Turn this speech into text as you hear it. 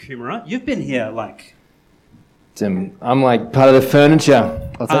Coomera. You've been here like... Tim, I'm like part of the furniture.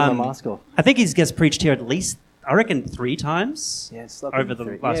 I'll take my mask off. I think he's guest preached here at least, I reckon, 3 times over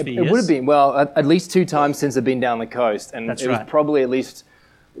the last few years. It would have been, well, at least 2 times since I've been down the coast. And That's it right. was probably at least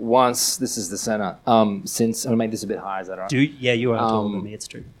once, this is the centre, since, I'm going to make this a bit higher, is that all right? Yeah, you are taller than me, it's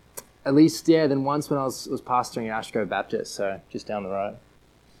true. At least, yeah, then once when I was pastoring at Ashgrove Baptist, so just down the road.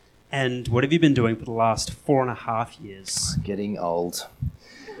 And what have you been doing for the last 4.5 years? Getting old.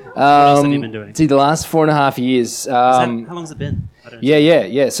 What else have you been doing? See, the last 4.5 years. How long's it been? I don't know.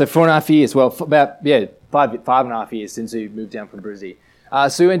 Yeah. So 4.5 years. Well, about 5.5 years since we moved down from Brizzy.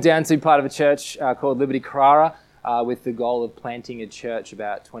 So we went down to part of a church called Liberty Carrara with the goal of planting a church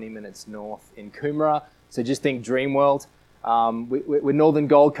about 20 minutes north in Coomera. So just think Dream World. We're Northern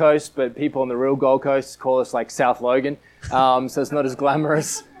Gold Coast, but people on the real Gold Coast call us like South Logan. So it's not as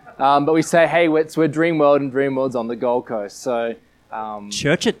glamorous. But we say, hey, we're Dream World, and Dream World's on the Gold Coast. So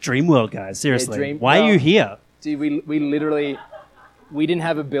church at Dreamworld, guys. Seriously, Yeah, why are you here? Dude, we literally, we didn't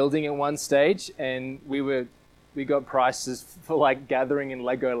have a building at one stage, and we got prices for like gathering in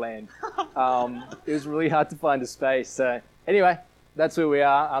Legoland. It was really hard to find a space. So anyway, that's where we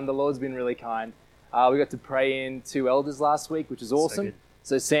are. The Lord's been really kind. We got to pray in 2 elders last week, which is awesome.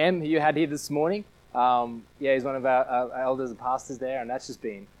 So Sam, who you had here this morning, he's one of our elders and pastors there, and that's just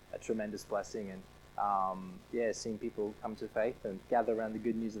been a tremendous blessing. And seeing people come to faith and gather around the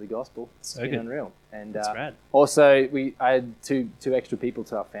good news of the gospel. It's been unreal. And That's rad. Also, I had two extra people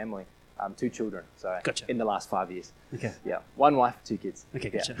to our family, 2 children. So Gotcha. in the last 5 years. Okay. Yeah, 1 wife, 2 kids. Okay,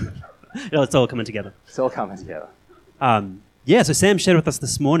 gotcha. It's all coming together. It's all coming together. So Sam shared with us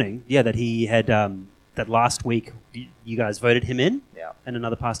this morning, that he had, that last week you guys voted him in. Yeah. And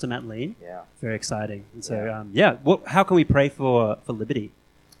another pastor, Matt Lean. Yeah. Very exciting. And so, how can we pray for Liberty?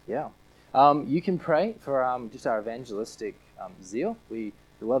 Yeah. You can pray for just our evangelistic zeal. We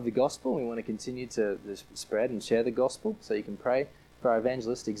love the gospel. We want to continue to spread and share the gospel. So you can pray for our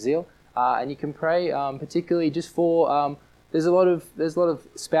evangelistic zeal, and you can pray particularly just for. There's a lot of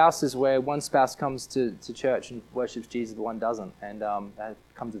spouses where one spouse comes to church and worships Jesus, but one doesn't, and that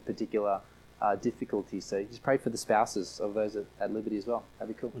comes with particular difficulties. So just pray for the spouses of those at Liberty as well.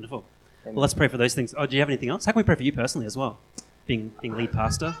 That'd be cool. Wonderful. Amen. Well, let's pray for those things. Oh, do you have anything else? How can we pray for you personally as well, being lead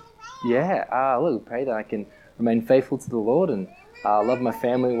pastor? Yeah, look, pray that I can remain faithful to the Lord and love my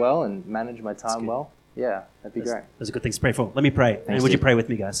family well and manage my time well. Yeah, that'd be great. Those are good things to pray for. Let me pray. And would you pray with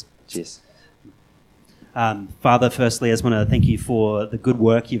me, guys? Cheers. Father, firstly, I just want to thank you for the good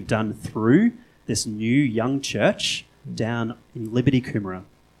work you've done through this new young church down in Liberty, Coomera.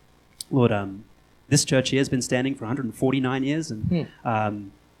 Lord, this church here has been standing for 149 years, and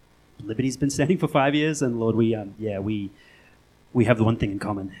Liberty's been standing for 5 years, and Lord, we have the one thing in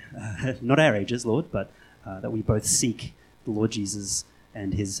common. Not our ages, Lord, but that we both seek the Lord Jesus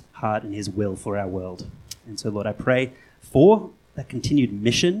and his heart and his will for our world. And so, Lord, I pray for that continued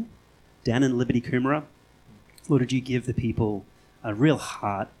mission down in Liberty, Coomera. Lord, would you give the people a real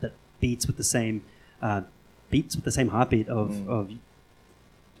heart that beats with the same heartbeat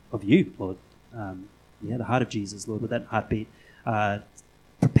of you, Lord. The heart of Jesus, Lord. With that heartbeat,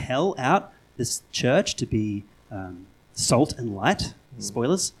 propel out this church to be salt and light.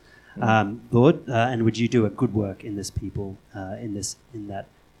 Spoilers, Lord. And would you do a good work in this people in that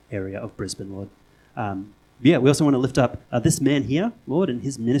area of Brisbane, Lord. We also want to lift up this man here, Lord, and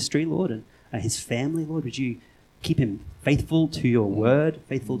his ministry, Lord, and his family, Lord. Would you keep him faithful to your word,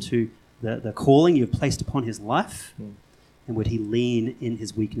 faithful to the calling you've placed upon his life, and would he lean in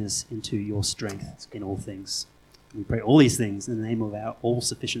his weakness into your strength in all things. We pray all these things in the name of our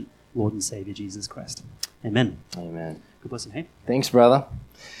all-sufficient Lord and Savior, Jesus Christ. Amen. Amen. Good blessing, hey? Thanks, brother.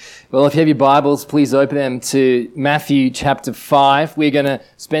 Well, if you have your Bibles, please open them to Matthew chapter 5. We're going to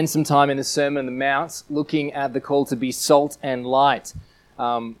spend some time in the Sermon on the Mount looking at the call to be salt and light.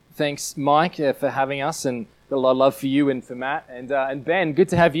 Thanks, Mike, for having us, and got a lot of love for you and for Matt. And Ben, good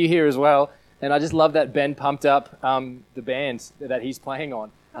to have you here as well. And I just love that Ben pumped up the band that he's playing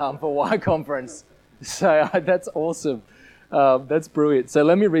on for Y Conference. So that's awesome. That's brilliant. So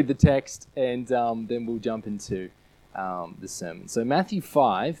let me read the text, and then we'll jump into the sermon. So Matthew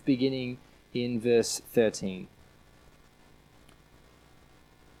 5, beginning in verse 13.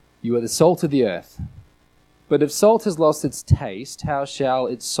 You are the salt of the earth. But if salt has lost its taste, how shall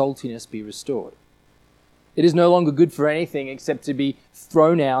its saltiness be restored? It is no longer good for anything except to be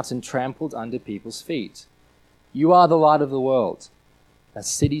thrown out and trampled under people's feet. You are the light of the world. A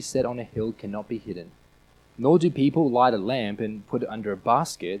city set on a hill cannot be hidden. Nor do people light a lamp and put it under a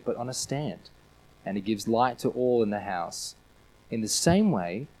basket, but on a stand, and it gives light to all in the house. In the same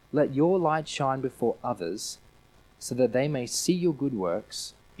way, let your light shine before others, so that they may see your good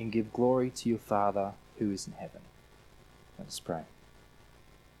works and give glory to your Father who is in heaven. Let us pray.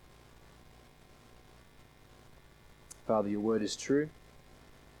 Father, your word is true,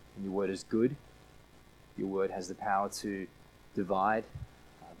 and your word is good. Your word has the power to divide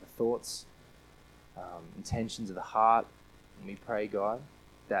the thoughts, intentions of the heart. And we pray, God,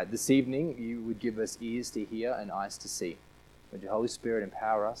 that this evening you would give us ears to hear and eyes to see. Would your Holy Spirit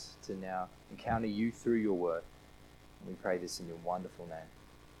empower us to now encounter you through your word. And we pray this in your wonderful name.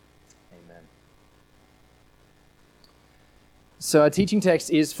 Amen. So our teaching text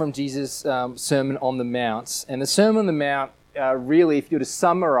is from Jesus' Sermon on the Mount. And the Sermon on the Mount, really, if you were to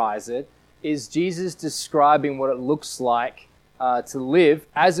summarize it, is Jesus describing what it looks like to live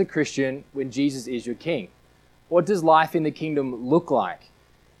as a Christian when Jesus is your king. What does life in the kingdom look like?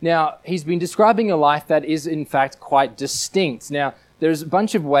 Now, he's been describing a life that is, in fact, quite distinct. Now, there's a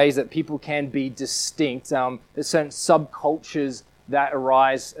bunch of ways that people can be distinct. There's certain subcultures that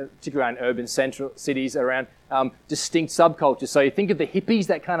arise, particularly around urban central cities, around distinct subcultures. So you think of the hippies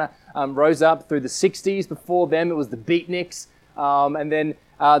that kind of rose up through the 60s. Before them, it was the beatniks. And then,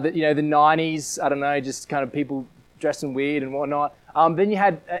 the 90s, I don't know, just kind of people dressing weird and whatnot. Then you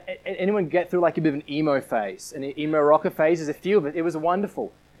had, anyone get through like a bit of an emo phase? An emo rocker phase? There's a few of it. It was a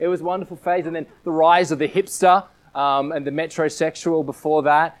wonderful phase. And then the rise of the hipster and the metrosexual before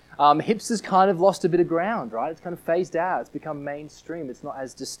that. Hipsters kind of lost a bit of ground, right? It's kind of phased out. It's become mainstream. It's not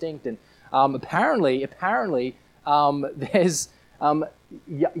as distinct. And apparently, there's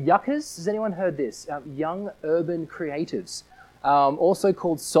yuckers. Has anyone heard this? Young urban creatives, also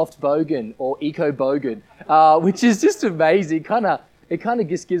called soft bogan or eco bogan, which is just amazing. It kind of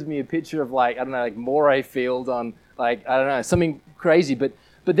just gives me a picture of like, I don't know, like Moray Field on like, I don't know, something crazy. But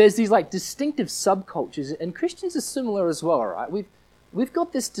there's these like distinctive subcultures, and Christians are similar as well, right? We've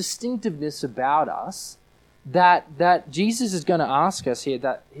got this distinctiveness about us that Jesus is going to ask us here,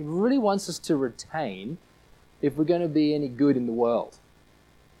 that he really wants us to retain if we're going to be any good in the world.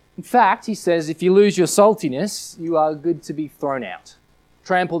 In fact, he says, if you lose your saltiness, you are good to be thrown out,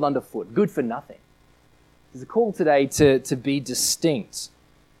 trampled underfoot, good for nothing. There's a call today to be distinct.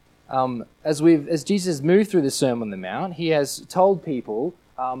 As Jesus moved through the Sermon on the Mount, he has told people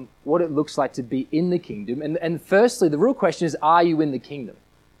what it looks like to be in the kingdom. And firstly, the real question is, are you in the kingdom?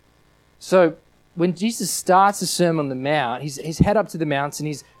 So when Jesus starts the Sermon on the Mount, he's head up to the mountain,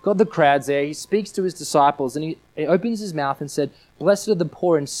 he's got the crowds there, he speaks to his disciples, and he opens his mouth and said, "Blessed are the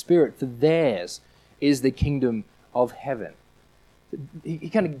poor in spirit, for theirs is the kingdom of heaven." He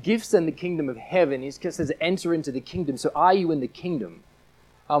kind of gives them the kingdom of heaven. He says, enter into the kingdom. So are you in the kingdom?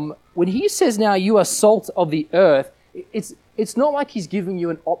 When he says now, you are salt of the earth, it's not like he's giving you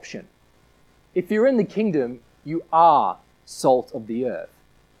an option. If you're in the kingdom, you are salt of the earth.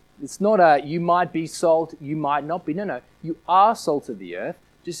 It's not you might be salt, you might not be. No. You are salt of the earth,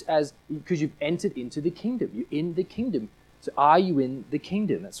 just as because you've entered into the kingdom. You're in the kingdom. So are you in the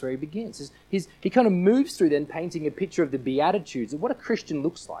kingdom? That's where he begins. He kind of moves through then painting a picture of the Beatitudes, of what a Christian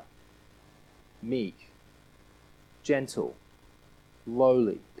looks like. Meek, gentle,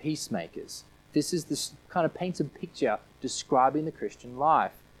 lowly, peacemakers. This is this kind of paints a picture describing the Christian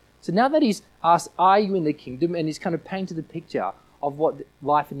life. So now that he's asked, are you in the kingdom? And he's kind of painted a picture of what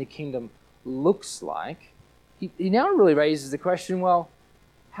life in the kingdom looks like, he now really raises the question, well,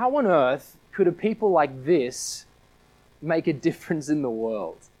 how on earth could a people like this make a difference in the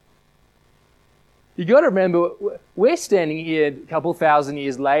world? You got to remember, we're standing here a couple thousand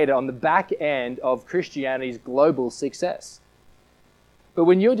years later on the back end of Christianity's global success. But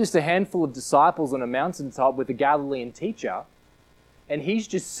when you're just a handful of disciples on a mountaintop with a Galilean teacher, and he's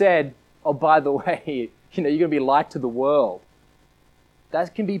just said, oh, by the way, you're going to be light to the world,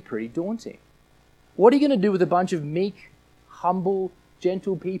 that can be pretty daunting. What are you going to do with a bunch of meek, humble,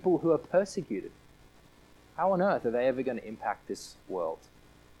 gentle people who are persecuted? How on earth are they ever going to impact this world?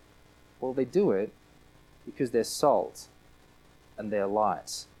 Well, they do it because they're salt and they're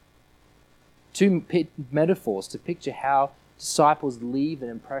light. Two metaphors to picture how disciples leave an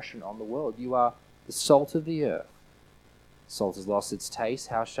impression on the world. You are the salt of the earth. Salt has lost its taste.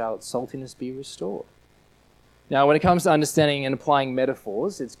 How shall its saltiness be restored? Now, when it comes to understanding and applying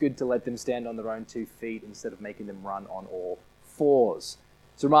metaphors, it's good to let them stand on their own 2 feet instead of making them run on all 4s.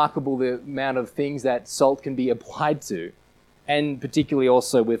 It's remarkable the amount of things that salt can be applied to, and particularly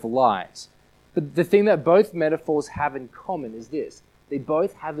also with light. But the thing that both metaphors have in common is this: they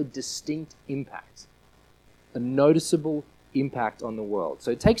both have a distinct impact, a noticeable impact on the world.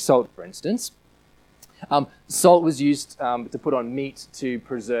 So take salt, for instance. Salt was used to put on meat to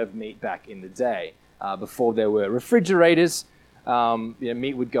preserve meat back in the day. Before there were refrigerators,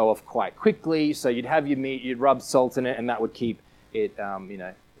 meat would go off quite quickly. So you'd have your meat, you'd rub salt in it, and that would keep it,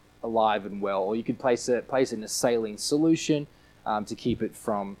 alive and well, or you could place it in a saline solution to keep it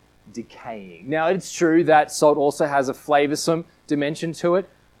from decaying. Now, it's true that salt also has a flavoursome dimension to it.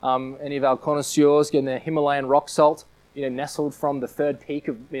 Any of our connoisseurs getting their Himalayan rock salt, nestled from the third peak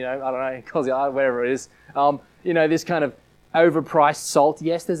of, I don't know, Koziala, whatever it is, this kind of overpriced salt.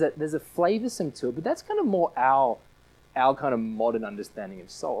 Yes, there's a flavoursome to it, but that's kind of more our kind of modern understanding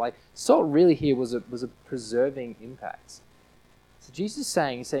of salt. Like, salt really here was a preserving impact. So Jesus is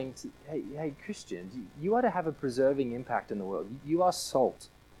saying, hey Christians, you are to have a preserving impact in the world. You are salt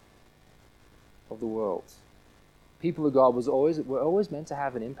of the world. People of God were always meant to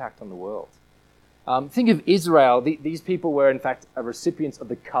have an impact on the world. Think of Israel. These people were, in fact, recipients of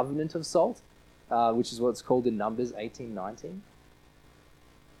the covenant of salt, which is what it's called in Numbers 18:19.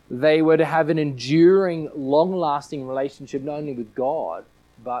 They were to have an enduring, long-lasting relationship not only with God,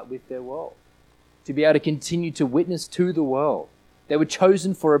 but with their world. To be able to continue to witness to the world. They were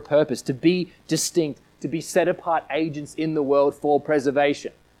chosen for a purpose, to be distinct, to be set-apart agents in the world for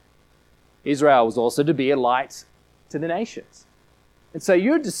preservation. Israel was also to be a light to the nations. And so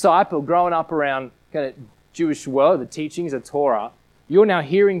you're a disciple growing up around kind of Jewish world, the teachings of Torah. You're now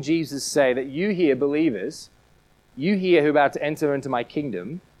hearing Jesus say that you here, believers, you here who are about to enter into my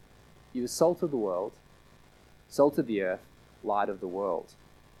kingdom, you're the salt of the world, salt of the earth, light of the world.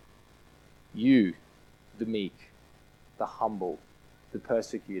 You, the meek, the humble, the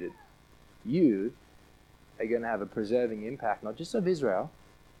persecuted, you are going to have a preserving impact, not just of Israel,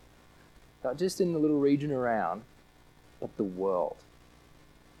 not just in the little region around, but the world.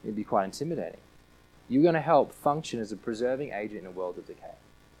 It'd be quite intimidating. You're going to help function as a preserving agent in a world of decay.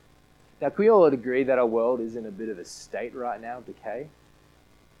 Now, can we all agree that our world is in a bit of a state right now of decay?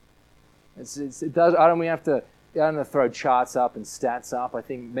 It does. I don't have to throw charts up and stats up. I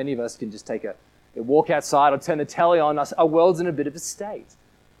think many of us can just take a walk outside or turn the telly on. Our world's in a bit of a state.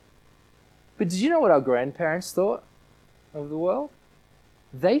 But did you know what our grandparents thought of the world?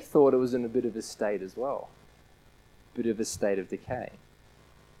 They thought it was in a bit of a state as well. Bit of a state of decay.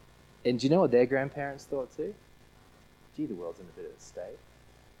 And do you know what their grandparents thought too? Gee, the world's in a bit of a state.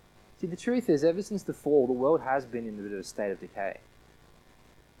 See, the truth is, ever since the fall, the world has been in a bit of a state of decay.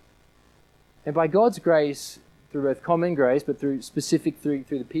 And by God's grace, through both common grace, but through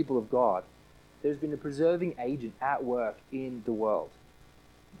the people of God, there's been a preserving agent at work in the world.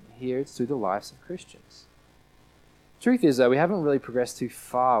 Here it's through the lives of Christians. Truth is, though, we haven't really progressed too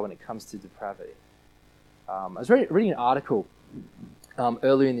far when it comes to depravity. I was reading an article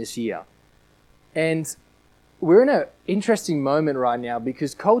earlier in this year, and we're in an interesting moment right now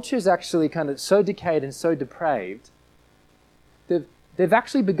because culture is actually kind of so decayed and so depraved. They've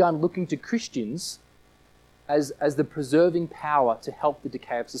actually begun looking to Christians as the preserving power to help the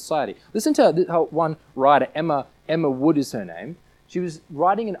decay of society. Listen to one writer, Emma Wood is her name. She was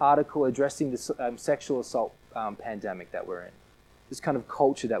writing an article addressing the sexual assault pandemic that we're in, this kind of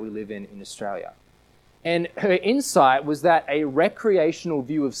culture that we live in Australia. And her insight was that a recreational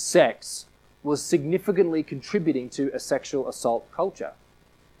view of sex was significantly contributing to a sexual assault culture.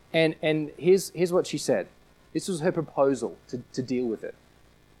 And here's what she said. This was her proposal to deal with it.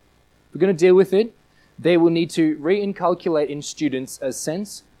 If we're going to deal with it, they will need to re-inculcate in students a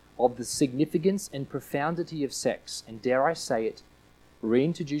sense of the significance and profundity of sex, and dare I say it,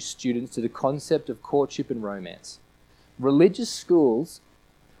 reintroduce students to the concept of courtship and romance. Religious schools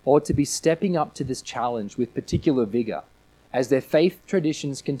ought to be stepping up to this challenge with particular vigor, as their faith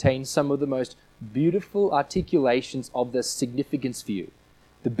traditions contain some of the most beautiful articulations of the significance view,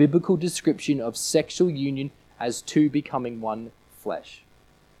 the biblical description of sexual union as two becoming one flesh.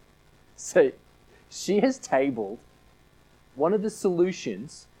 So she has tabled one of the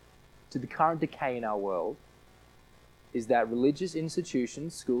solutions to the current decay in our world is that religious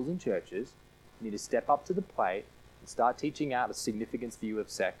institutions, schools and churches need to step up to the plate and start teaching out a significance view of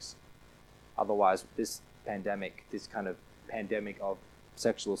sex. Otherwise, this kind of pandemic of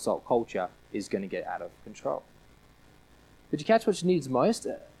sexual assault culture is going to get out of control. Did you catch what she needs most?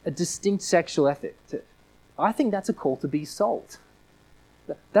 A distinct sexual ethic. I think that's a call to be salt.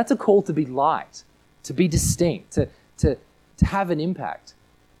 That's a call to be light, to be distinct, to have an impact.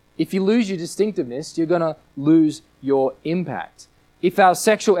 If you lose your distinctiveness, you're going to lose your impact. If our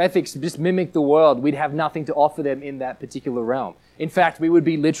sexual ethics just mimic the world, we'd have nothing to offer them in that particular realm. In fact, we would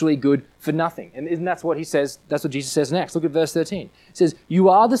be literally good for nothing. And that's what he says, that's what Jesus says next. Look at verse 13. It says, "You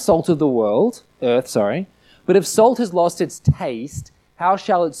are the salt of the world, but if salt has lost its taste, how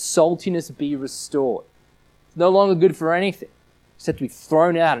shall its saltiness be restored?" It's no longer good for anything, except to be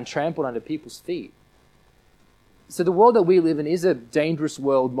thrown out and trampled under people's feet. So the world that we live in is a dangerous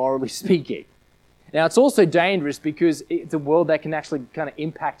world, morally speaking. Now, it's also dangerous because it's a world that can actually kind of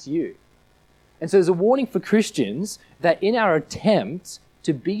impact you. And so there's a warning for Christians that in our attempt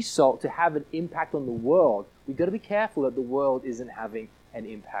to be salt, to have an impact on the world, we've got to be careful that the world isn't having an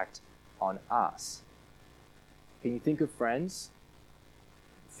impact on us. Can you think of friends,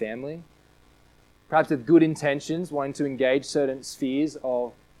 family, perhaps with good intentions, wanting to engage certain spheres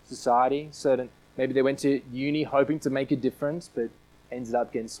of society, maybe they went to uni hoping to make a difference, but ended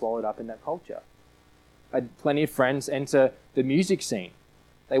up getting swallowed up in that culture. I had plenty of friends enter the music scene.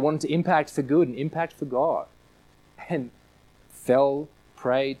 They wanted to impact for good and impact for God, and fell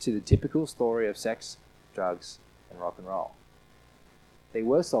prey to the typical story of sex, drugs, and rock and roll. They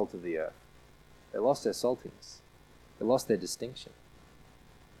were salt of the earth. They lost their saltiness. They lost their distinction.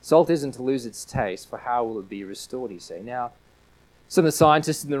 Salt isn't to lose its taste, for how will it be restored, you say? Now, some of the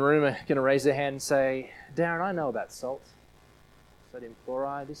scientists in the room are going to raise their hand and say, Darren, I know about salt. Sodium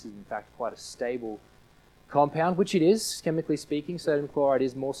chloride, this is in fact quite a stable compound, which it is, chemically speaking. Sodium chloride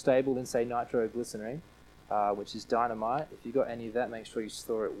is more stable than, say, nitroglycerin, which is dynamite. If you've got any of that, make sure you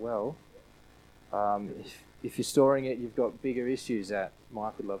store it well. If you're storing it, you've got bigger issues that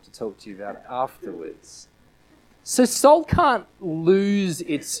Mike would love to talk to you about afterwards. So salt can't lose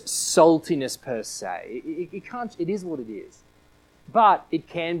its saltiness per se. It can't. It is what it is. But it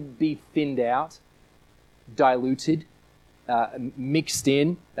can be thinned out, diluted, mixed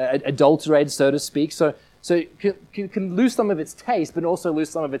in, adulterated, so to speak. So it can lose some of its taste, but also lose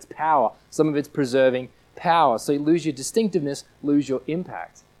some of its power, some of its preserving power. So you lose your distinctiveness, lose your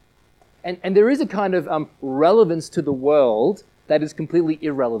impact. And there is a kind of relevance to the world that is completely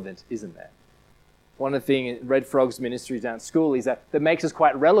irrelevant, isn't there? One of the things Red Frog's ministries down at school is that makes us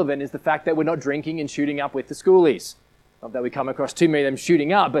quite relevant is the fact that we're not drinking and shooting up with the schoolies. Not that we come across too many of them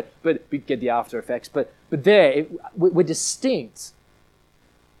shooting up, but we get the after effects. But we're distinct.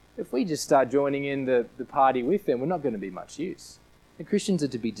 If we just start joining in the party with them, we're not going to be much use. And Christians are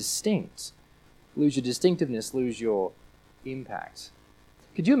to be distinct. Lose your distinctiveness, lose your impact.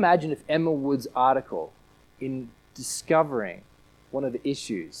 Could you imagine if Emma Wood's article in discovering one of the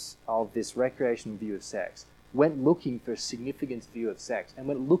issues of this recreational view of sex went looking for a significant view of sex and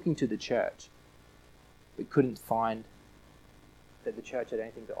went looking to the church, but couldn't find that the church had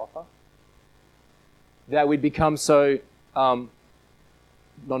anything to offer? That we'd become so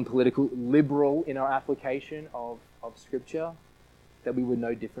non-political, liberal in our application of Scripture that we were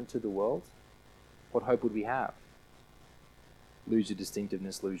no different to the world? What hope would we have? Lose your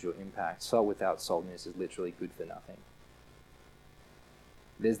distinctiveness, lose your impact. Salt without saltiness is literally good for nothing.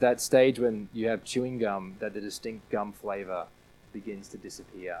 There's that stage when you have chewing gum that the distinct gum flavor begins to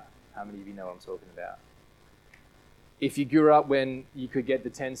disappear. How many of you know what I'm talking about? If you grew up when you could get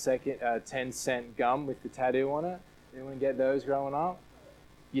the 10-cent gum with the tattoo on it, anyone get those growing up?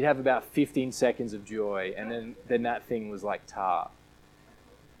 You'd have about 15 seconds of joy, and then that thing was like tar.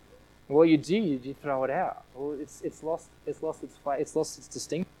 What you do, you throw it out. Well, it's lost its flavor, it's lost its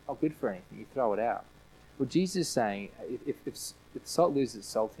distinct. Not good for anything. You throw it out. Well, Jesus is saying, if salt loses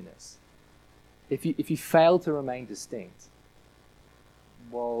its saltiness, if you fail to remain distinct,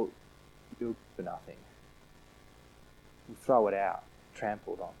 well, you're good for nothing. You throw it out,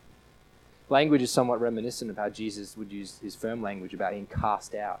 trampled on. Language is somewhat reminiscent of how Jesus would use his firm language about being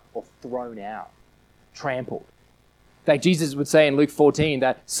cast out or thrown out, trampled. In fact, Jesus would say in Luke 14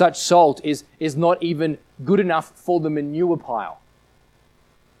 that such salt is not even good enough for the manure pile.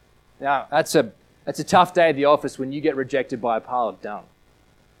 Now, that's a tough day at the office when you get rejected by a pile of dung.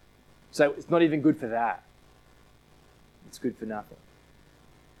 So it's not even good for that. It's good for nothing.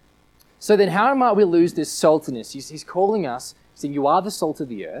 So then how might we lose this saltiness? He's calling us, saying you are the salt of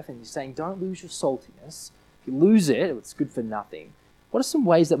the earth, and he's saying don't lose your saltiness. If you lose it, it's good for nothing. What are some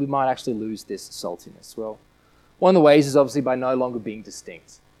ways that we might actually lose this saltiness? Well, one of the ways is obviously by no longer being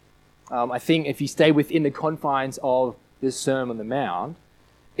distinct. I think if you stay within the confines of this Sermon on the Mount,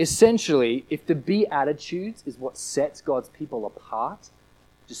 essentially, if the Beatitudes is what sets God's people apart,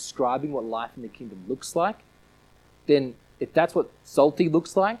 describing what life in the kingdom looks like, then if that's what salty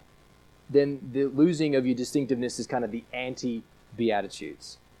looks like, then the losing of your distinctiveness is kind of the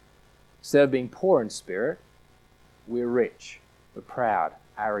anti-Beatitudes. Instead of being poor in spirit, we're rich, we're proud,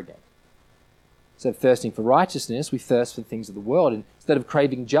 arrogant. Instead of thirsting for righteousness, we thirst for the things of the world. And instead of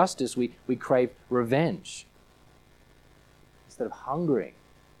craving justice, we crave revenge. Instead of hungering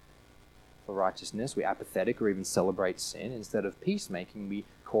for righteousness, we're apathetic or even celebrate sin. Instead of peacemaking, we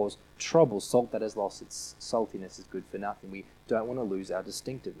cause trouble. Salt that has lost its saltiness is good for nothing. We don't want to lose our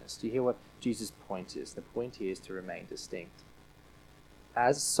distinctiveness. Do you hear what Jesus' point is? The point here is to remain distinct.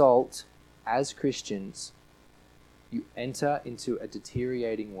 As salt, as Christians, you enter into a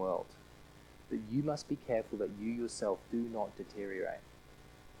deteriorating world. that you must be careful that you yourself do not deteriorate.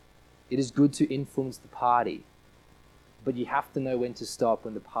 It is good to influence the party, but you have to know when to stop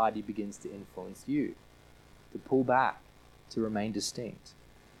when the party begins to influence you, to pull back, to remain distinct.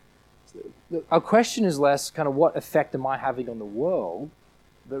 So our question is less kind of what effect am I having on the world,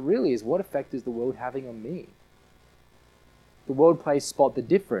 but really is what effect is the world having on me? The world plays spot the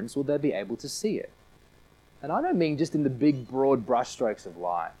difference, will they be able to see it? And I don't mean just in the big, broad brushstrokes of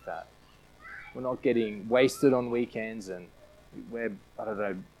life, that we're not getting wasted on weekends and wear, I don't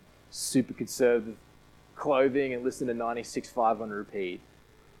know, super conservative clothing and listen to 96.5 on repeat.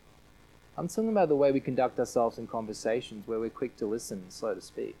 I'm talking about the way we conduct ourselves in conversations, where we're quick to listen and slow to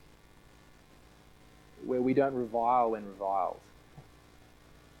speak, where we don't revile when reviled,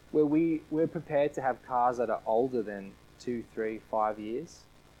 where we're prepared to have cars that are older than 2, 3, 5 years,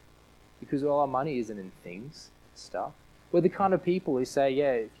 because all our money isn't in things, stuff. We're the kind of people who say,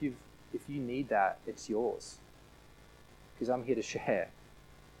 yeah, if you need that, it's yours, because I'm here to share.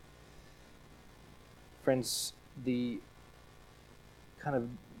 Friends, the kind of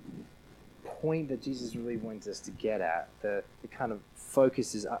point that Jesus really wants us to get at, the kind of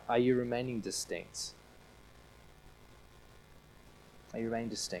focus is, are you remaining distinct? Are you remaining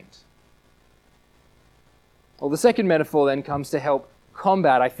distinct? Well, the second metaphor then comes to help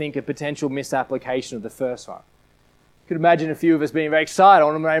combat, I think, a potential misapplication of the first one. You could imagine a few of us being very excited. I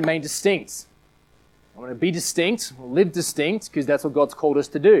want to remain distinct. I want to be distinct, live distinct, because that's what God's called us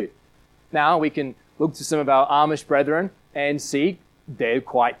to do. Now we can look to some of our Amish brethren and see they're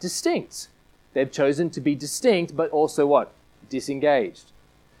quite distinct. They've chosen to be distinct, but also what? Disengaged.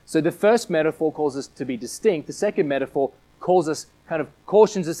 So the first metaphor calls us to be distinct. The second metaphor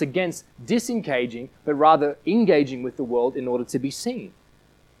cautions us against disengaging, but rather engaging with the world in order to be seen.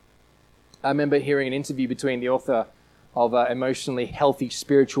 I remember hearing an interview between the author of Emotionally Healthy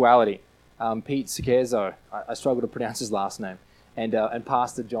Spirituality, Pete Scazzero, I struggle to pronounce his last name, and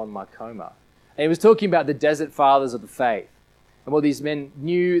Pastor John Marcoma. And he was talking about the desert fathers of the faith. And what these men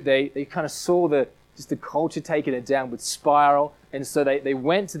knew, they kind of saw the culture taking a downward spiral. And so they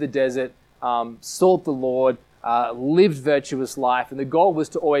went to the desert, sought the Lord, lived virtuous life. And the goal was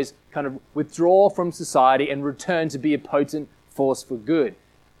to always kind of withdraw from society and return to be a potent force for good.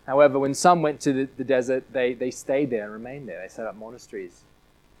 However, when some went to the desert, they stayed there and remained there. They set up monasteries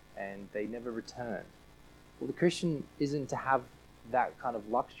and they never returned. Well, the Christian isn't to have that kind of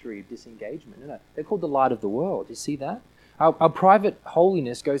luxury of disengagement. No. They're called the light of the world. You see that? Our private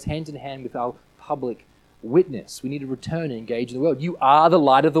holiness goes hand in hand with our public witness. We need to return and engage in the world. You are the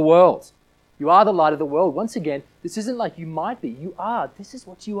light of the world. You are the light of the world. Once again, this isn't like you might be. You are. This is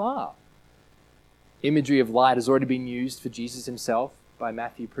what you are. Imagery of light has already been used for Jesus himself by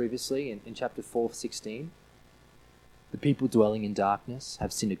Matthew previously in chapter 4:16. The people dwelling in darkness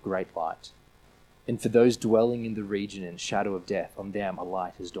have seen a great light. And for those dwelling in the region and shadow of death, on them a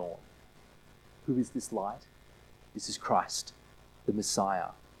light has dawned. Who is this light? This is Christ, the Messiah.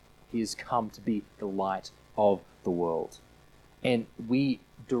 He has come to be the light of the world. And we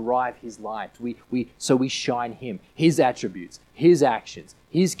derive his light. So we shine him, his attributes, his actions,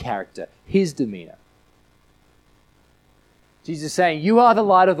 his character, his demeanor. Jesus is saying, you are the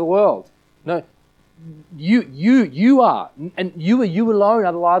light of the world. No, you are. And you alone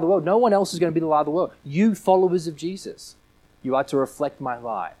are the light of the world. No one else is going to be the light of the world. You followers of Jesus, you are to reflect my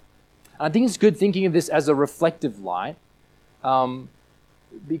light. And I think it's good thinking of this as a reflective light,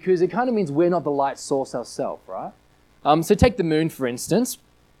 because it kind of means we're not the light source ourselves, right? So take the moon, for instance.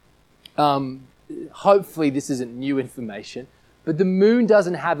 Hopefully this isn't new information, but the moon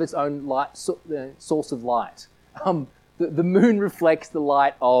doesn't have its own light source of light. The moon reflects the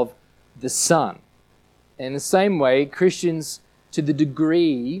light of the sun. In the same way, Christians, to the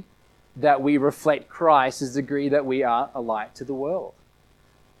degree that we reflect Christ, is the degree that we are a light to the world.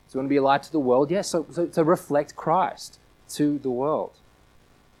 So we want to be a light to the world? Yes, so reflect Christ to the world.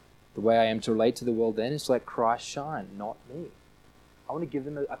 The way I am to relate to the world then is to let Christ shine, not me. I want to give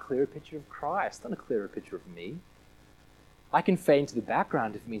them a clearer picture of Christ, not a clearer picture of me. I can fade into the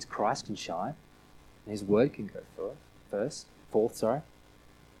background if it means Christ can shine, and his word can go forth.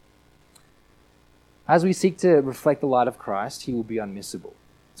 As we seek to reflect the light of Christ, he will be unmissable.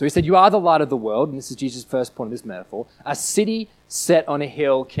 So he said, you are the light of the world, and this is Jesus' first point of this metaphor. A city set on a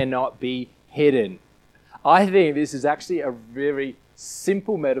hill cannot be hidden. I think this is actually a very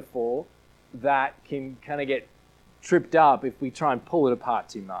simple metaphor that can kind of get tripped up if we try and pull it apart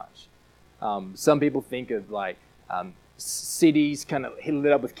too much. Some people think of cities kind of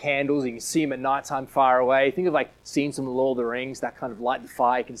lit up with candles. You can see them at nighttime far away. Think of like seeing some Lord of the Rings, that kind of light the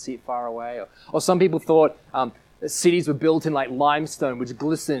fire, you can see it far away. Or some people thought cities were built in like limestone, which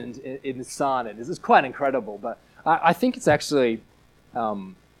glistened in the sun. And this is quite incredible. But I think it's actually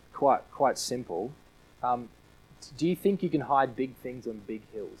quite simple. Do you think you can hide big things on big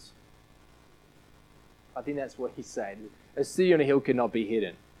hills? I think that's what he's saying. A city on a hill cannot be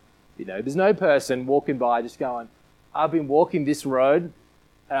hidden. There's no person walking by just going, I've been walking this road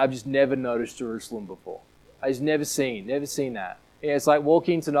and I've just never noticed Jerusalem before. I've just never seen that. It's like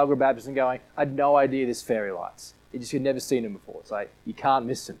walking to Nogra Baptist and going, I had no idea there's fairy lights. You've never seen them before. It's like, you can't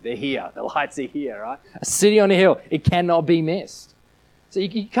miss them. They're here. The lights are here, right? A city on a hill, it cannot be missed. So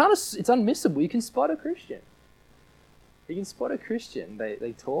you kind of, it's unmissable. You can spot a Christian. You can spot a Christian.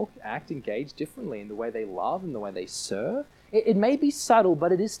 They talk, act, engage differently in the way they love and the way they serve. It may be subtle,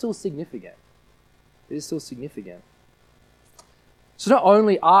 but it is still significant. It is still significant. So not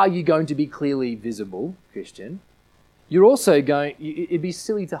only are you going to be clearly visible, Christian, you're also it'd be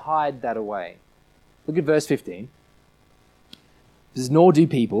silly to hide that away. Look at verse 15. It says, nor do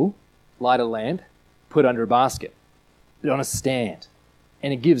people light a lamp, put under a basket, but on a stand,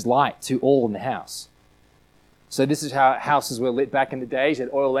 and it gives light to all in the house. So this is how houses were lit back in the day. You had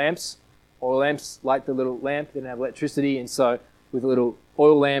oil lamps. Oil lamps light the little lamp, didn't have electricity, and so with a little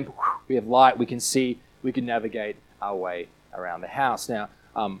oil lamp, we have light, we can see, we can navigate our way around the house. Now,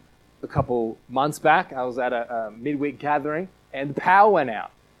 a couple months back, I was at a midweek gathering, and the power went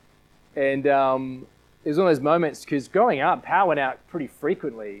out. And it was one of those moments, because growing up, power went out pretty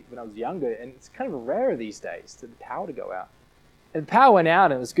frequently when I was younger, and it's kind of rare these days for the power to go out. And the power went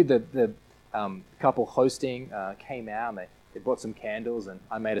out, and it was good that the couple hosting came out, and they brought some candles, and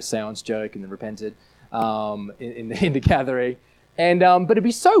I made a seance joke and then repented in the gathering. And but it'd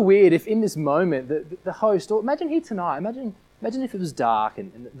be so weird if in this moment the host, or imagine here tonight, imagine if it was dark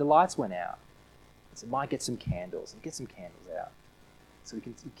and the lights went out. So Mike gets some candles out, so we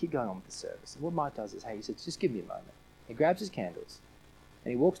can keep going on with the service. And what Mike does is, he says, just give me a moment. He grabs his candles,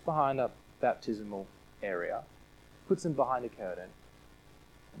 and he walks behind a baptismal area, puts them behind a curtain,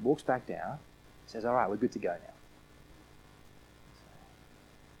 and walks back down, says, all right, we're good to go now.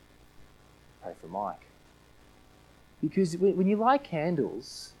 Pray for Mike. Because when you light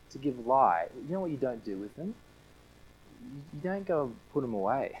candles to give light, you know what you don't do with them? You don't go and put them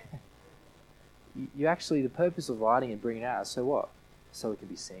away. You actually, the purpose of lighting and bringing it out, so what? So it can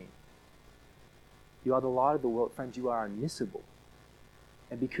be seen. You are the light of the world. Friends, you are unmissable.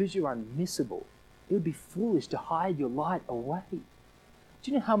 And because you're unmissable, it would be foolish to hide your light away. Do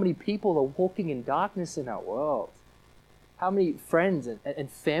you know how many people are walking in darkness in our world? How many friends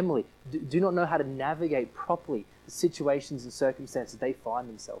and family do not know how to navigate properly the situations and circumstances they find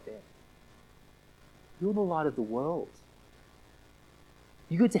themselves in? You're the light of the world.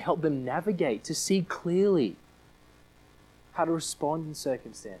 You get to help them navigate, to see clearly how to respond in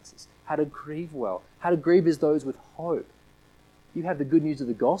circumstances, how to grieve well, how to grieve as those with hope. You have the good news of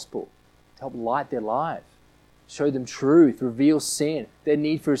the gospel to help light their life, show them truth, reveal sin, their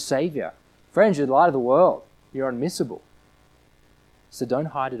need for a Savior. Friends, you're the light of the world. You're unmissable. So don't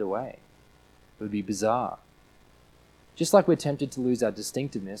hide it away. It would be bizarre. Just like we're tempted to lose our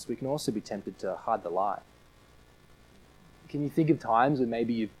distinctiveness, we can also be tempted to hide the light. Can you think of times when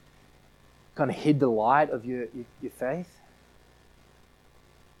maybe you've kind of hid the light of your faith?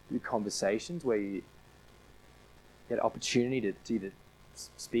 Your conversations where you had opportunity to either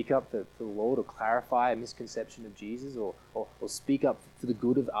speak up for the Lord or clarify a misconception of Jesus or speak up for the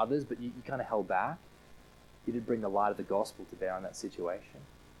good of others, but you kind of held back. You didn't bring the light of the gospel to bear on that situation.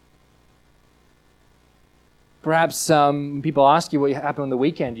 Perhaps when people ask you what happened on the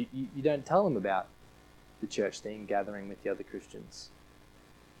weekend, you don't tell them about the church thing, gathering with the other Christians.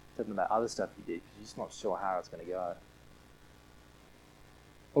 Tell them about other stuff you did because you're just not sure how it's going to go.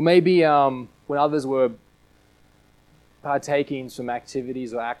 Or maybe when others were partaking in some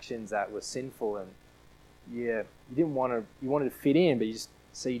activities or actions that were sinful, and you wanted to fit in, but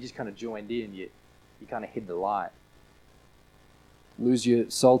you just kind of joined in. You kind of hid the light. Lose your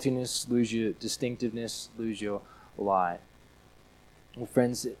saltiness, lose your distinctiveness, lose your light. Well,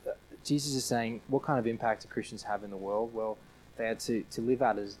 friends, Jesus is saying, what kind of impact do Christians have in the world? Well, they are to live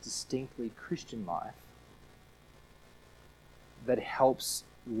out a distinctly Christian life that helps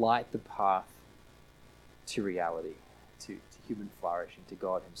light the path to reality, to human flourishing, to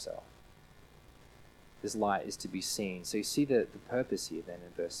God himself. This light is to be seen. So you see the purpose here then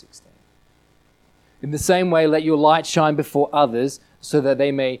in verse 16. In the same way, let your light shine before others so that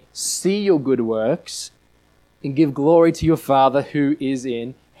they may see your good works and give glory to your Father who is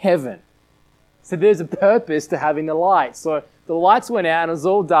in heaven. So there's a purpose to having the light. So the lights went out and it was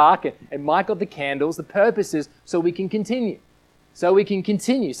all dark and Mike got the candles. The purpose is so we can continue. So we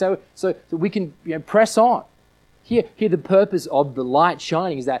can press on. Here the purpose of the light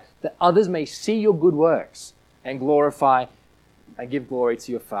shining is that others may see your good works and glorify and give glory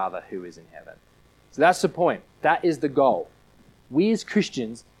to your Father who is in heaven. So that's the point. That is the goal. We as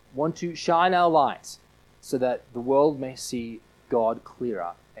Christians want to shine our light so that the world may see God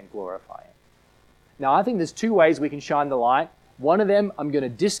clearer and glorify Him. Now, I think there's two ways we can shine the light. One of them I'm going to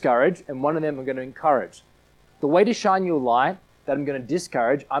discourage, and one of them I'm going to encourage. The way to shine your light that I'm going to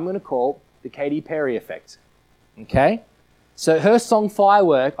discourage, I'm going to call the Katy Perry effect. Okay? So her song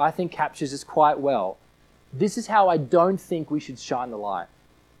Firework, I think, captures this quite well. This is how I don't think we should shine the light.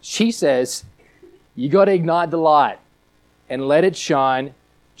 She says, you got to ignite the light and let it shine.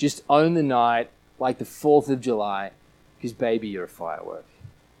 Just own the night like the 4th of July, because baby, you're a firework.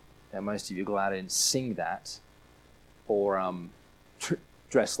 Now, most of you are glad I didn't sing that or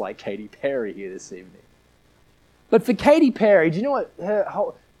dress like Katy Perry here this evening. But for Katy Perry, do you know what her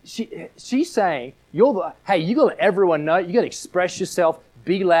whole... She's saying, you got to let everyone know, you got to express yourself,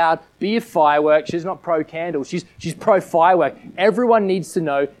 be loud, be a firework. She's not pro-candle, she's pro-firework. Everyone needs to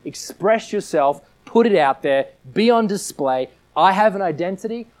know, express yourself, put it out there, be on display. I have an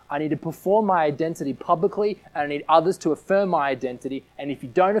identity, I need to perform my identity publicly, and I need others to affirm my identity. And if you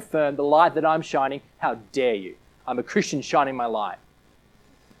don't affirm the light that I'm shining, how dare you? I'm a Christian shining my light.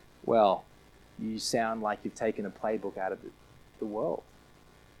 Well, you sound like you've taken a playbook out of the world.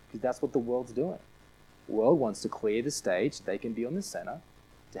 Because that's what the world's doing. The world wants to clear the stage so they can be on the center,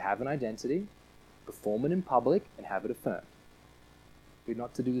 to have an identity, perform it in public, and have it affirmed. We're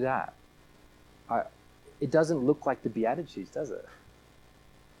not to do that. It doesn't look like the Beatitudes, does it?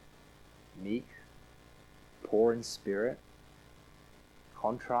 Meek, poor in spirit,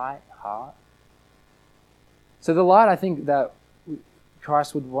 contrite heart. So the light, I think, that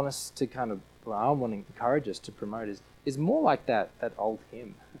Christ would want us to I want to encourage us to promote is more like that old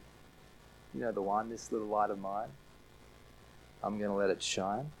hymn. You know the one, this little light of mine. I'm going to let it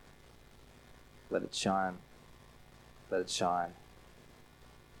shine. Let it shine. Let it shine.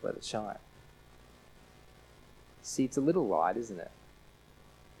 Let it shine. See, it's a little light, isn't it?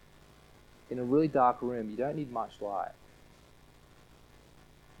 In a really dark room, you don't need much light.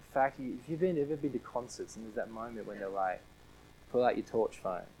 In fact, if you've ever been to concerts and there's that moment when they're like, pull out your torch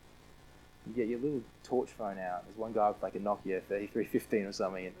phone. You get your little torch phone out. There's one guy with like a Nokia 3315 or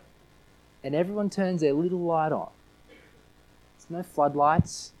something, and everyone turns their little light on. There's no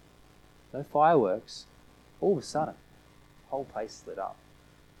floodlights, no fireworks. All of a sudden, the whole place is lit up.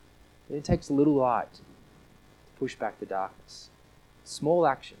 And it takes a little light to push back the darkness. Small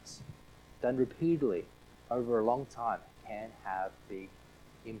actions, done repeatedly over a long time, can have big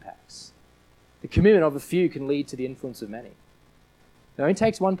impacts. The commitment of a few can lead to the influence of many. It only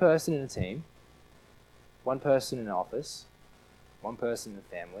takes one person in a team, one person in an office, one person in a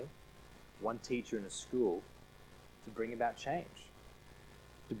family, one teacher in a school to bring about change,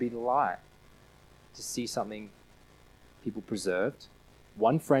 to be the light, to see something people preserved,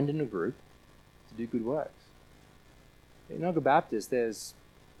 one friend in a group to do good works. In Noga Baptist, there's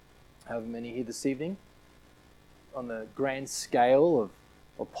however many here this evening. On the grand scale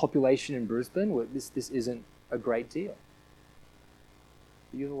of population in Brisbane, this isn't a great deal.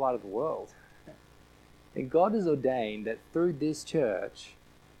 You're the light of the world. And God has ordained that through this church,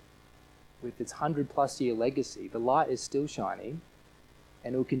 with its 100+ year legacy, the light is still shining,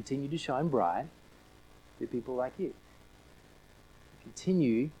 and it will continue to shine bright through people like you.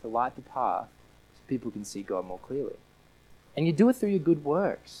 Continue to light the path so people can see God more clearly. And you do it through your good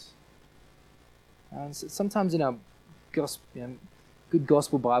works. So sometimes in our good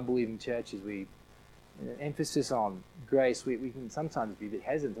gospel Bible-believing churches, emphasis on grace, we can sometimes be a bit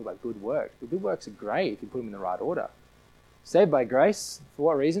hesitant to talk about good works. But good works are great if you put them in the right order. Saved by grace, for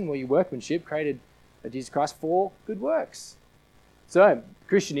what reason? Well, your workmanship created by Jesus Christ for good works. So,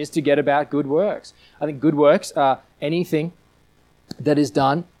 Christian is to get about good works. I think good works are anything that is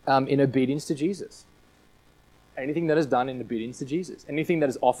done in obedience to Jesus. Anything that is done in obedience to Jesus. Anything that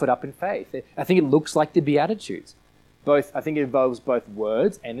is offered up in faith. I think it looks like the Beatitudes. I think it involves both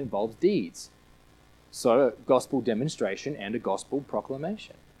words and involves deeds. So, a gospel demonstration and a gospel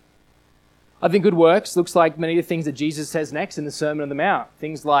proclamation. I think good works looks like many of the things that Jesus says next in the Sermon on the Mount.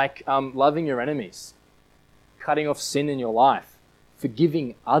 Things like loving your enemies, cutting off sin in your life,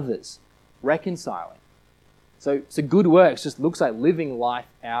 forgiving others, reconciling. So good works just looks like living the life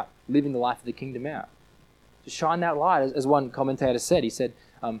of the kingdom out. To shine that light, as one commentator said, he said,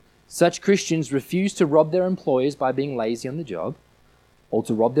 such Christians refuse to rob their employers by being lazy on the job, or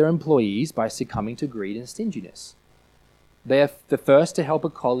to rob their employees by succumbing to greed and stinginess. They are the first to help a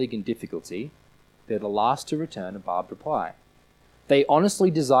colleague in difficulty. They're the last to return a barbed reply. They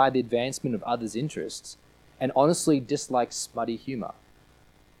honestly desire the advancement of others' interests and honestly dislike smutty humor.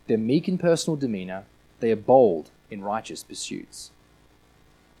 They're meek in personal demeanor. They are bold in righteous pursuits.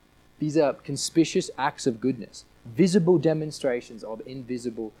 These are conspicuous acts of goodness, visible demonstrations of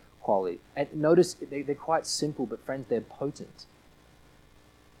invisible quality. And notice they're quite simple, but friends, they're potent.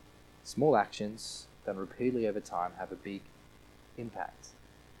 Small actions done repeatedly over time have a big impact.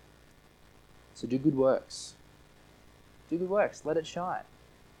 So do good works. Do good works. Let it shine.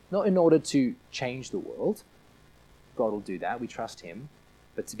 Not in order to change the world. God will do that. We trust him.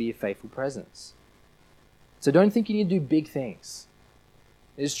 But to be a faithful presence. So don't think you need to do big things.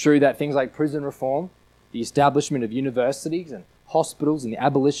 It is true that things like prison reform, the establishment of universities and hospitals, and the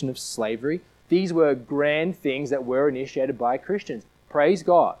abolition of slavery, these were grand things that were initiated by Christians. Praise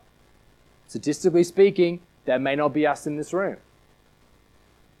God. Statistically speaking, that may not be us in this room.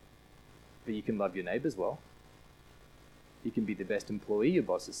 But you can love your neighbors well. You can be the best employee your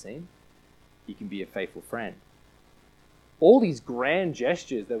boss has seen. You can be a faithful friend. All these grand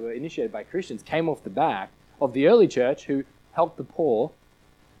gestures that were initiated by Christians came off the back of the early church, who helped the poor,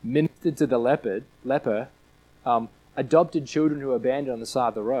 ministered to the leper, adopted children who were abandoned on the side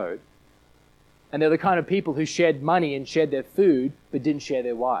of the road. And they're the kind of people who shared money and shared their food, but didn't share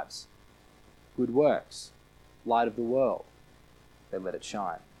their wives. Good works, light of the world. They let it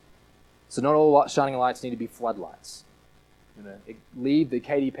shine. So not all shining lights need to be floodlights. Leave the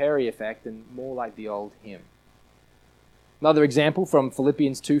Katy Perry effect and more like the old hymn. Another example from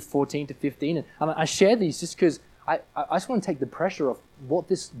Philippians 2:14 to 15. And I share these just because I just want to take the pressure off what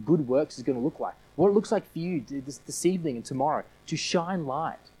this good works is going to look like. What it looks like for you this evening and tomorrow to shine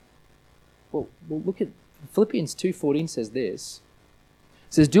light. Well, look at Philippians 2:14 says this.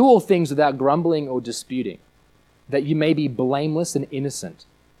 It says, "Do all things without grumbling or disputing, that you may be blameless and innocent,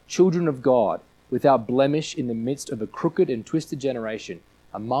 children of God, without blemish in the midst of a crooked and twisted generation,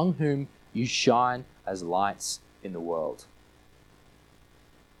 among whom you shine as lights in the world."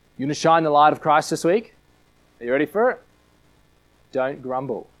 You want to shine the light of Christ this week? Are you ready for it? Don't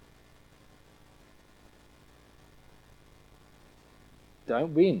grumble.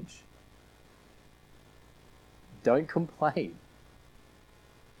 Don't whinge. Don't complain.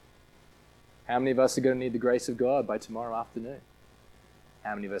 How many of us are going to need the grace of God by tomorrow afternoon?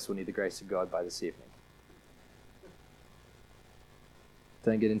 How many of us will need the grace of God by this evening?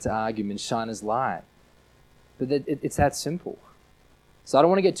 Don't get into arguments, shine as light. But it's that simple. So I don't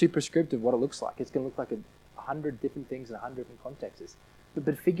want to get too prescriptive of what it looks like. It's going to look like 100 different things in 100 different contexts.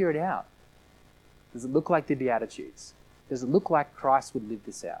 But figure it out. Does it look like the Beatitudes? Does it look like Christ would live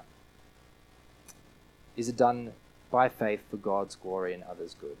this out? Is it done by faith for God's glory and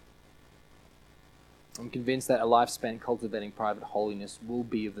others' good? I'm convinced that a life spent cultivating private holiness will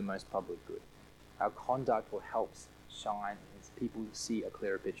be of the most public good. Our conduct will help shine as people see a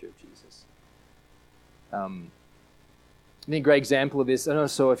clearer picture of Jesus. I think a great example of this, I don't know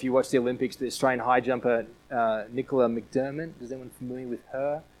so if you watch the Olympics, the Australian high jumper Nicola McDermott, is anyone familiar with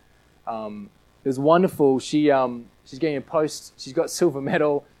her? It was wonderful. She's getting a post, she's got silver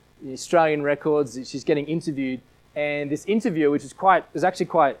medal, Australian records, she's getting interviewed, and this interview, which is actually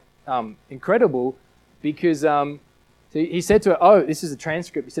quite incredible, because so he said to her, this is a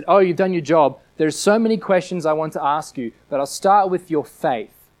transcript, he said, "You've done your job. There's so many questions I want to ask you, but I'll start with your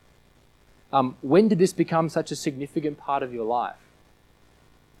faith. When did this become such a significant part of your life?"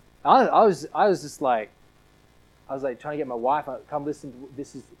 I was trying to get my wife, come listen to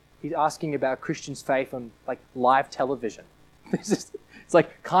this. He's asking about Christians' faith on live television. It's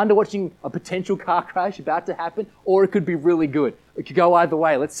like kind of watching a potential car crash about to happen, or it could be really good. It could go either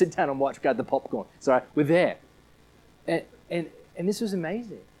way. Let's sit down and watch, grab the popcorn. Sorry, we're there. And this was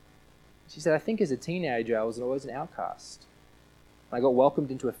amazing. She said, "I think as a teenager, I was always an outcast. I got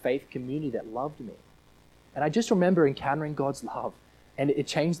welcomed into a faith community that loved me. And I just remember encountering God's love, and it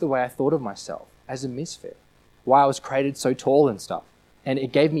changed the way I thought of myself as a misfit, why I was created so tall and stuff. And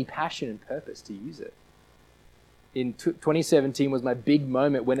it gave me passion and purpose to use it. In 2017 was my big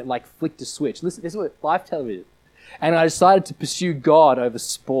moment when it flicked a switch. Listen, this is what live television. And I decided to pursue God over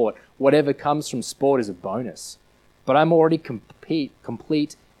sport. Whatever comes from sport is a bonus. But I'm already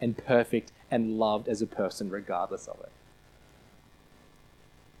complete and perfect and loved as a person regardless of it."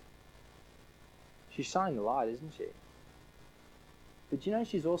 She's shining the light, isn't she? But do you know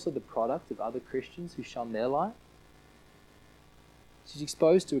she's also the product of other Christians who shone their light? She's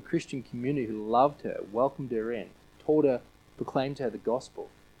exposed to a Christian community who loved her, welcomed her in, taught her, proclaimed to her the gospel.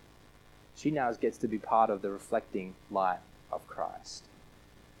 She now gets to be part of the reflecting light of Christ.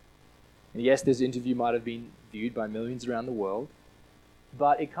 And yes, this interview might have been viewed by millions around the world,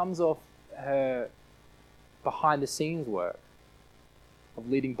 but it comes off her behind-the-scenes work of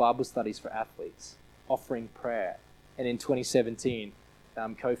leading Bible studies for athletes offering prayer. And in 2017,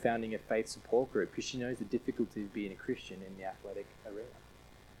 co-founding a faith support group because she knows the difficulty of being a Christian in the athletic arena.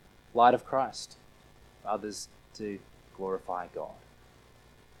 Light of Christ, others to glorify God.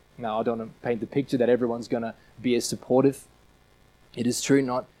 Now, I don't want to paint the picture that everyone's going to be as supportive. It is true,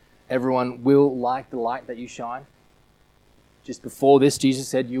 not everyone will like the light that you shine. Just before this, Jesus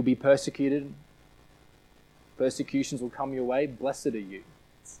said, you'll be persecuted. Persecutions will come your way. Blessed are you.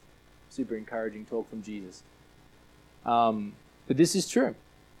 It's super encouraging talk from Jesus. But this is true.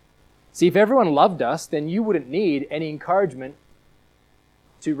 See, if everyone loved us, then you wouldn't need any encouragement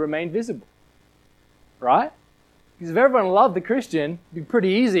to remain visible. Right? Because if everyone loved the Christian, it'd be pretty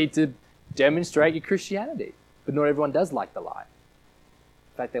easy to demonstrate your Christianity. But not everyone does like the light.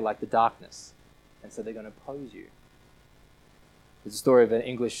 In fact, they like the darkness. And so they're going to oppose you. There's a story of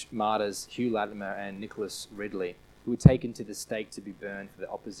English martyrs, Hugh Latimer and Nicholas Ridley, who were taken to the stake to be burned for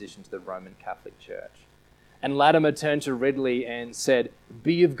their opposition to the Roman Catholic Church. And Latimer turned to Ridley and said,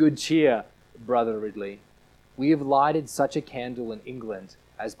 "Be of good cheer, brother Ridley. We have lighted such a candle in England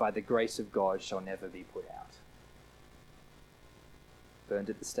as by the grace of God shall never be put out." Burned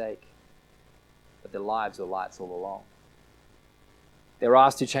at the stake. But their lives were lights all along. They were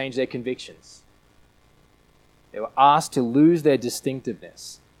asked to change their convictions. They were asked to lose their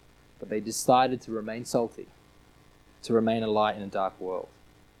distinctiveness, but they decided to remain salty, to remain a light in a dark world.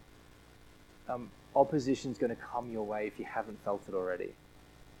 Opposition is going to come your way if you haven't felt it already.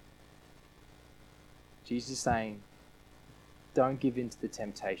 Jesus is saying, don't give in to the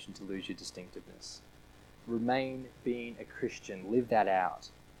temptation to lose your distinctiveness. Remain being a Christian. Live that out.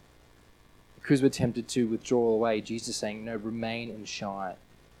 Because we're tempted to withdraw away, Jesus is saying, no, remain and shine.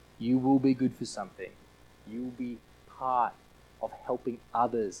 You will be good for something. You will be part of helping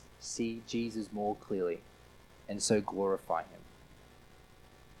others see Jesus more clearly and so glorify him.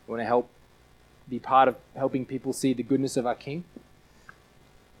 You want to be part of helping people see the goodness of our King?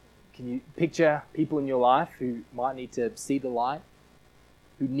 Can you picture people in your life who might need to see the light,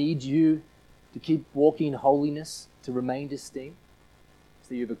 who need you to keep walking in holiness, to remain distinct,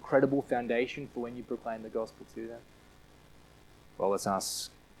 so you have a credible foundation for when you proclaim the gospel to them? Well, let's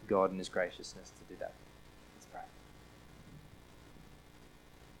ask God in his graciousness to do that. Let's pray.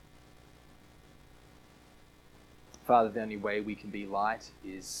 Father, the only way we can be light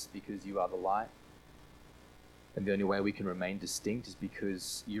is because you are the light. And the only way we can remain distinct is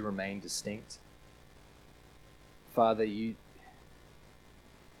because you remain distinct. Father, your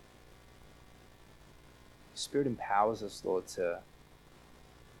Spirit empowers us, Lord, to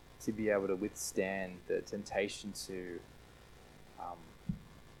be able to withstand the temptation to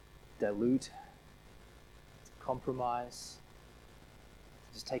dilute, to compromise,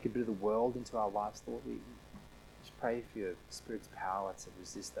 to just take a bit of the world into our lives, Lord. We just pray for your Spirit's power to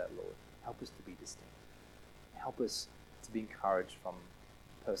resist that, Lord. Help us to be distinct. Help us to be encouraged from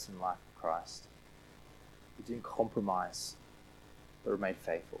the person and life of Christ. We didn't compromise, but remain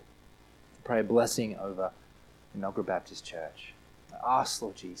faithful. I pray a blessing over Melbourne Baptist Church. I ask,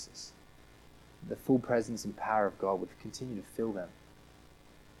 Lord Jesus, the full presence and power of God would continue to fill them.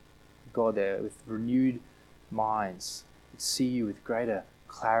 God, there with renewed minds, would see you with greater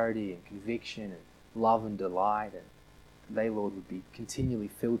clarity and conviction and love and delight, and they, Lord, would be continually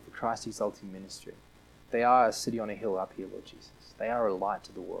filled for Christ's exalting ministry. They are a city on a hill up here, Lord Jesus. They are a light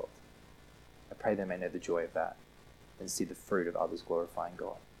to the world. I pray they may know the joy of that and see the fruit of others glorifying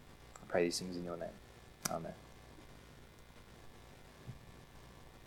God. I pray these things in your name. Amen.